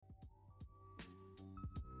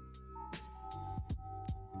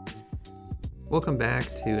Welcome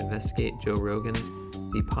back to Investigate Joe Rogan,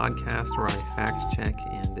 the podcast where I fact check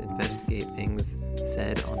and investigate things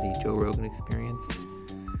said on the Joe Rogan Experience.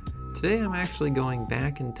 Today I'm actually going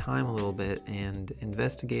back in time a little bit and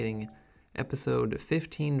investigating episode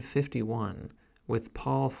 1551 with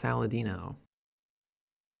Paul Saladino.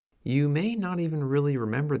 You may not even really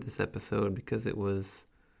remember this episode because it was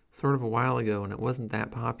sort of a while ago and it wasn't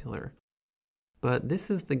that popular. But this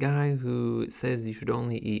is the guy who says you should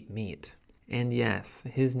only eat meat. And yes,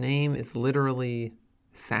 his name is literally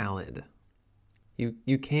Salad.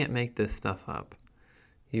 You can't make this stuff up.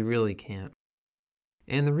 You really can't.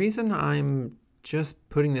 And the reason I'm just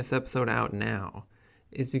putting this episode out now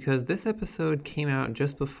is because this episode came out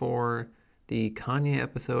just before the Kanye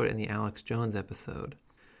episode and the Alex Jones episode.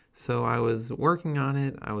 So I was working on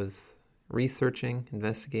it, I was researching,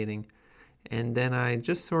 investigating, and then I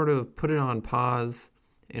just sort of put it on pause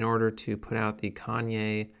in order to put out the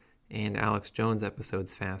Kanye and Alex Jones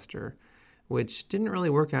episodes faster, which didn't really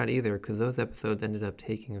work out either because those episodes ended up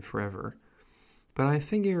taking forever. But I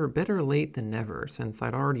figure better late than never since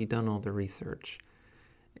I'd already done all the research.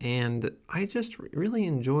 And I just really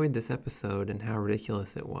enjoyed this episode and how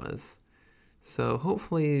ridiculous it was. So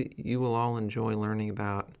hopefully you will all enjoy learning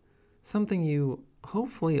about something you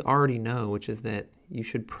hopefully already know, which is that you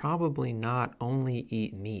should probably not only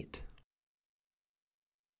eat meat.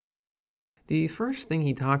 The first thing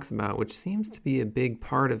he talks about, which seems to be a big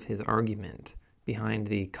part of his argument behind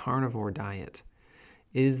the carnivore diet,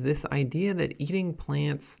 is this idea that eating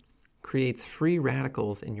plants creates free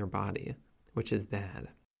radicals in your body, which is bad.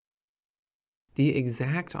 The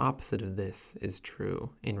exact opposite of this is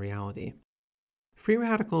true in reality. Free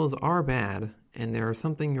radicals are bad, and they are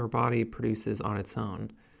something your body produces on its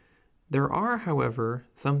own. There are, however,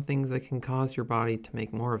 some things that can cause your body to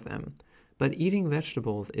make more of them, but eating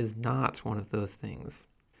vegetables is not one of those things.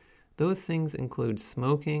 Those things include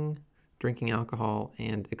smoking, drinking alcohol,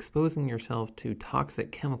 and exposing yourself to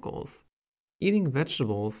toxic chemicals. Eating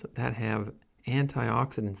vegetables that have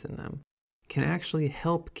antioxidants in them can actually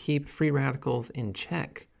help keep free radicals in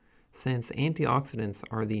check, since antioxidants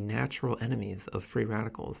are the natural enemies of free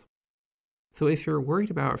radicals. So if you're worried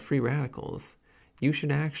about free radicals, you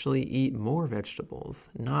should actually eat more vegetables,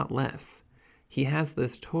 not less. He has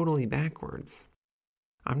this totally backwards.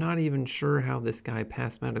 I'm not even sure how this guy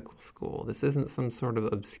passed medical school. This isn't some sort of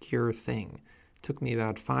obscure thing. It took me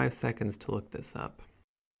about 5 seconds to look this up.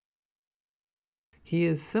 He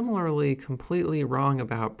is similarly completely wrong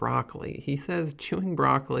about broccoli. He says chewing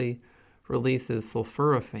broccoli releases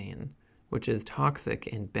sulforaphane, which is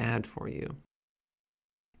toxic and bad for you.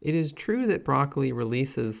 It is true that broccoli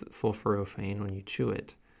releases sulforaphane when you chew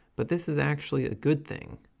it, but this is actually a good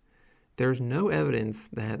thing. There's no evidence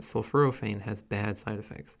that sulforaphane has bad side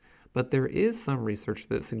effects, but there is some research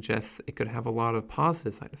that suggests it could have a lot of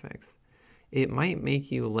positive side effects. It might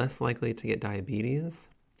make you less likely to get diabetes,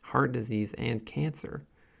 heart disease, and cancer.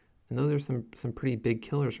 And those are some pretty big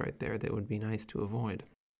killers right there that would be nice to avoid.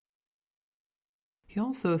 He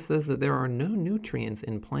also says that there are no nutrients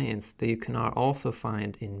in plants that you cannot also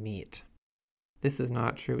find in meat. This is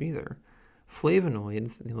not true either.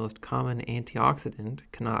 Flavonoids, the most common antioxidant,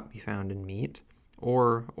 cannot be found in meat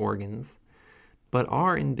or organs, but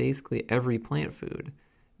are in basically every plant food.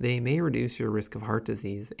 They may reduce your risk of heart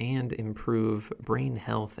disease and improve brain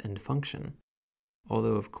health and function.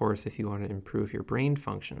 Although, of course, if you want to improve your brain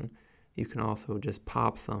function, you can also just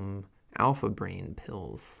pop some alpha brain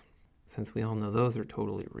pills, since we all know those are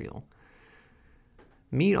totally real.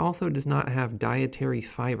 Meat also does not have dietary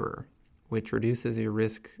fiber, which reduces your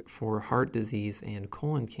risk for heart disease and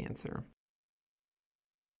colon cancer.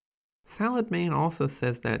 Salad Man also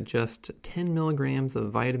says that just 10 milligrams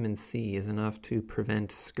of vitamin C is enough to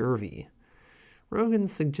prevent scurvy. Rogan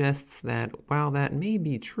suggests that while that may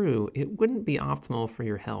be true, it wouldn't be optimal for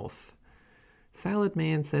your health. Salad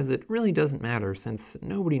Man says it really doesn't matter since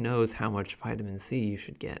nobody knows how much vitamin C you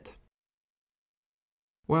should get.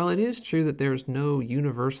 While it is true that there's no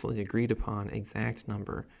universally agreed upon exact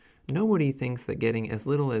number, nobody thinks that getting as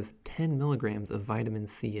little as 10 milligrams of vitamin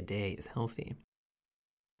C a day is healthy.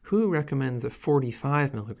 WHO recommends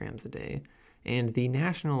 45 milligrams a day, and the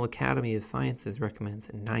National Academy of Sciences recommends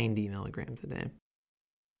 90 milligrams a day.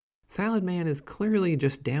 Salad Man is clearly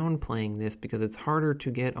just downplaying this because it's harder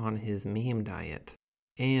to get on his meme diet.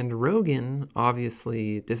 And Rogan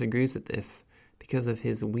obviously disagrees with this because of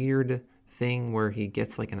his weird thing where he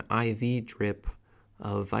gets like an IV drip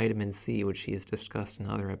of vitamin C, which he has discussed in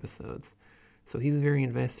other episodes. So he's very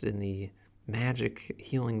invested in the magic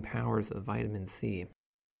healing powers of vitamin C.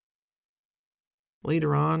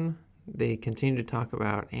 Later on, they continue to talk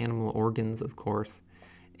about animal organs, of course,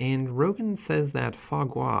 And Rogan says that foie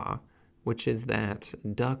gras, which is that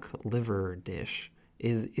duck liver dish,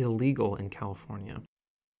 is illegal in California.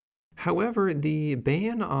 However, the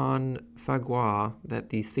ban on foie gras that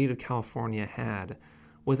the state of California had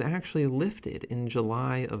was actually lifted in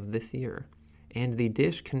July of this year, and the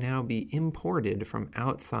dish can now be imported from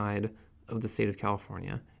outside of the state of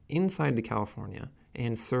California, inside to California,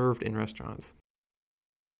 and served in restaurants.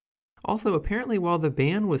 Also, apparently, while the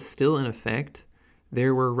ban was still in effect,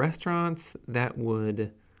 there were restaurants that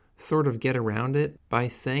would sort of get around it by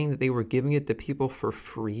saying that they were giving it to people for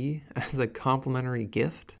free as a complimentary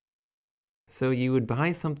gift. So you would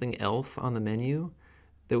buy something else on the menu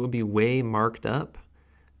that would be way marked up,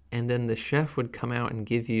 and then the chef would come out and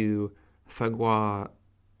give you foie gras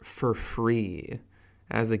for free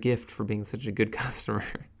as a gift for being such a good customer.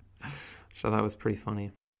 Which I thought was pretty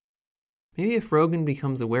funny. Maybe if Rogan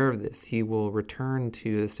becomes aware of this, he will return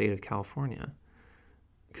to the state of California.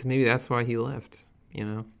 Because maybe that's why he left, you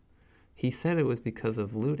know? He said it was because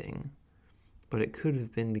of looting, but it could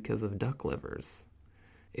have been because of duck livers.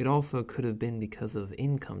 It also could have been because of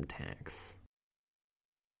income tax.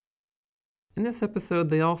 In this episode,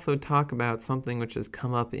 they also talk about something which has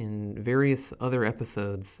come up in various other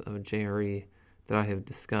episodes of JRE that I have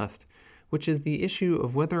discussed, which is the issue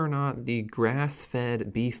of whether or not the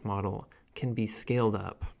grass-fed beef model can be scaled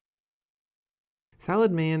up.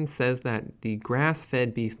 Salad Man says that the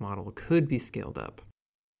grass-fed beef model could be scaled up,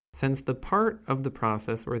 since the part of the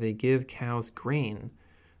process where they give cows grain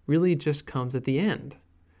really just comes at the end,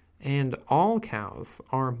 and all cows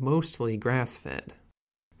are mostly grass-fed.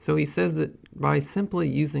 So he says that by simply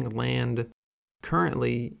using land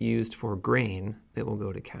currently used for grain that will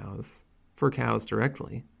go to cows, for cows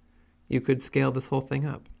directly, you could scale this whole thing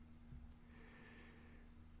up.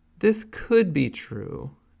 This could be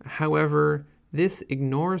true. However, this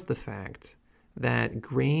ignores the fact that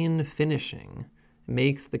grain finishing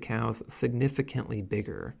makes the cows significantly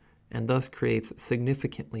bigger and thus creates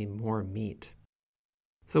significantly more meat.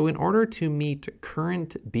 So in order to meet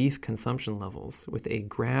current beef consumption levels with a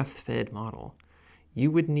grass-fed model,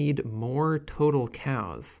 you would need more total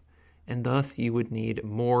cows, and thus you would need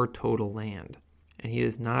more total land, and he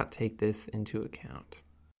does not take this into account.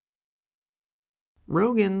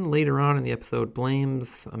 Rogan, later on in the episode,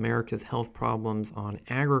 blames America's health problems on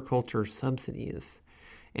agriculture subsidies,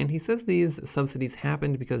 and he says these subsidies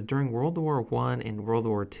happened because during World War I and World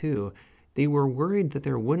War II, they were worried that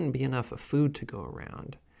there wouldn't be enough food to go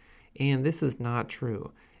around. And this is not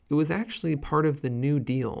true. It was actually part of the New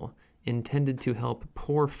Deal, intended to help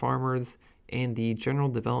poor farmers and the general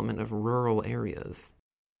development of rural areas.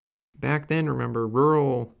 Back then, remember,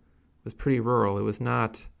 rural was pretty rural. It was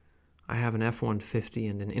not, I have an F-150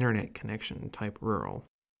 and an internet connection type rural.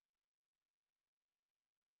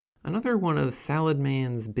 Another one of Salad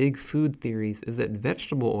Man's big food theories is that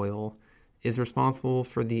vegetable oil is responsible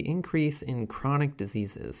for the increase in chronic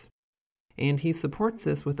diseases. And he supports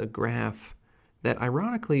this with a graph that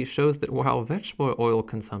ironically shows that while vegetable oil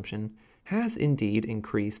consumption has indeed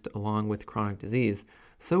increased along with chronic disease,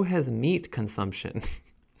 so has meat consumption.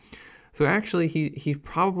 So actually, he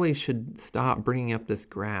probably should stop bringing up this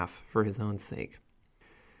graph for his own sake.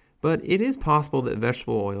 But it is possible that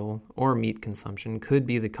vegetable oil or meat consumption could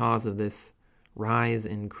be the cause of this rise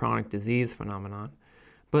in chronic disease phenomenon,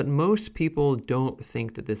 but most people don't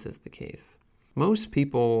think that this is the case. Most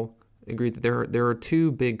people agree that there are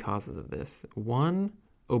two big causes of this. One,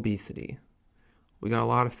 obesity. We got a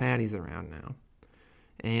lot of fatties around now.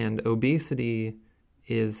 And obesity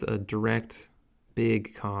is a direct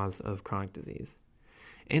big cause of chronic disease.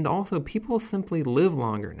 And also, people simply live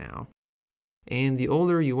longer now. And the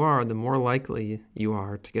older you are, the more likely you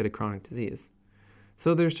are to get a chronic disease.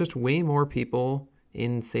 So there's just way more people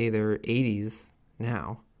in, say, their 80s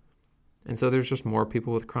now. And so there's just more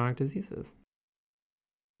people with chronic diseases.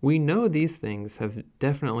 We know these things have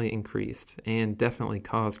definitely increased and definitely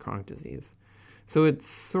caused chronic disease. So it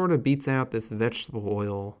sort of beats out this vegetable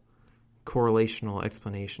oil correlational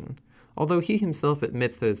explanation. Although he himself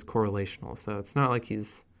admits that it's correlational, so it's not like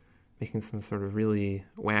he's making some sort of really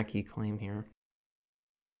wacky claim here.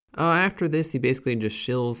 After this, he basically just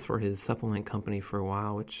shills for his supplement company for a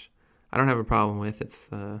while, which I don't have a problem with. It's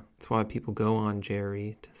why people go on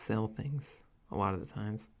Jerry to sell things a lot of the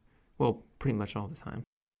times. Well, pretty much all the time.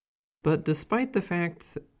 But despite the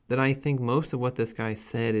fact that I think most of what this guy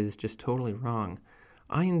said is just totally wrong,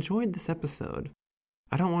 I enjoyed this episode.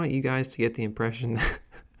 I don't want you guys to get the impression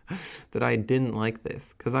that I didn't like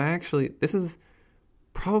this, because this is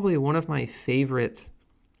probably one of my favorite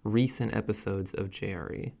recent episodes of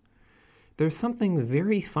JRE. There's something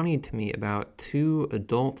very funny to me about two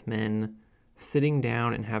adult men sitting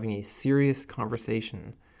down and having a serious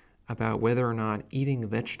conversation about whether or not eating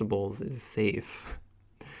vegetables is safe,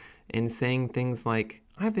 and saying things like,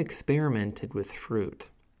 "I've experimented with fruit."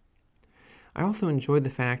 I also enjoyed the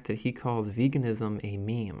fact that he calls veganism a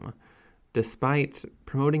meme, despite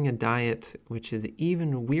promoting a diet which is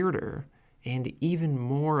even weirder and even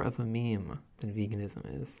more of a meme than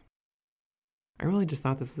veganism is. I really just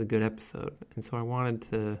thought this was a good episode, and so I wanted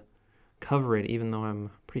to cover it even though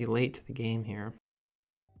I'm pretty late to the game here.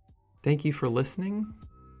 Thank you for listening.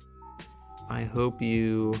 I hope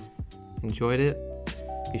you enjoyed it.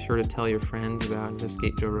 Be sure to tell your friends about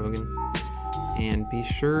Investigate Joe Rogan, and be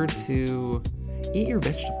sure to eat your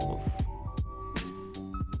vegetables.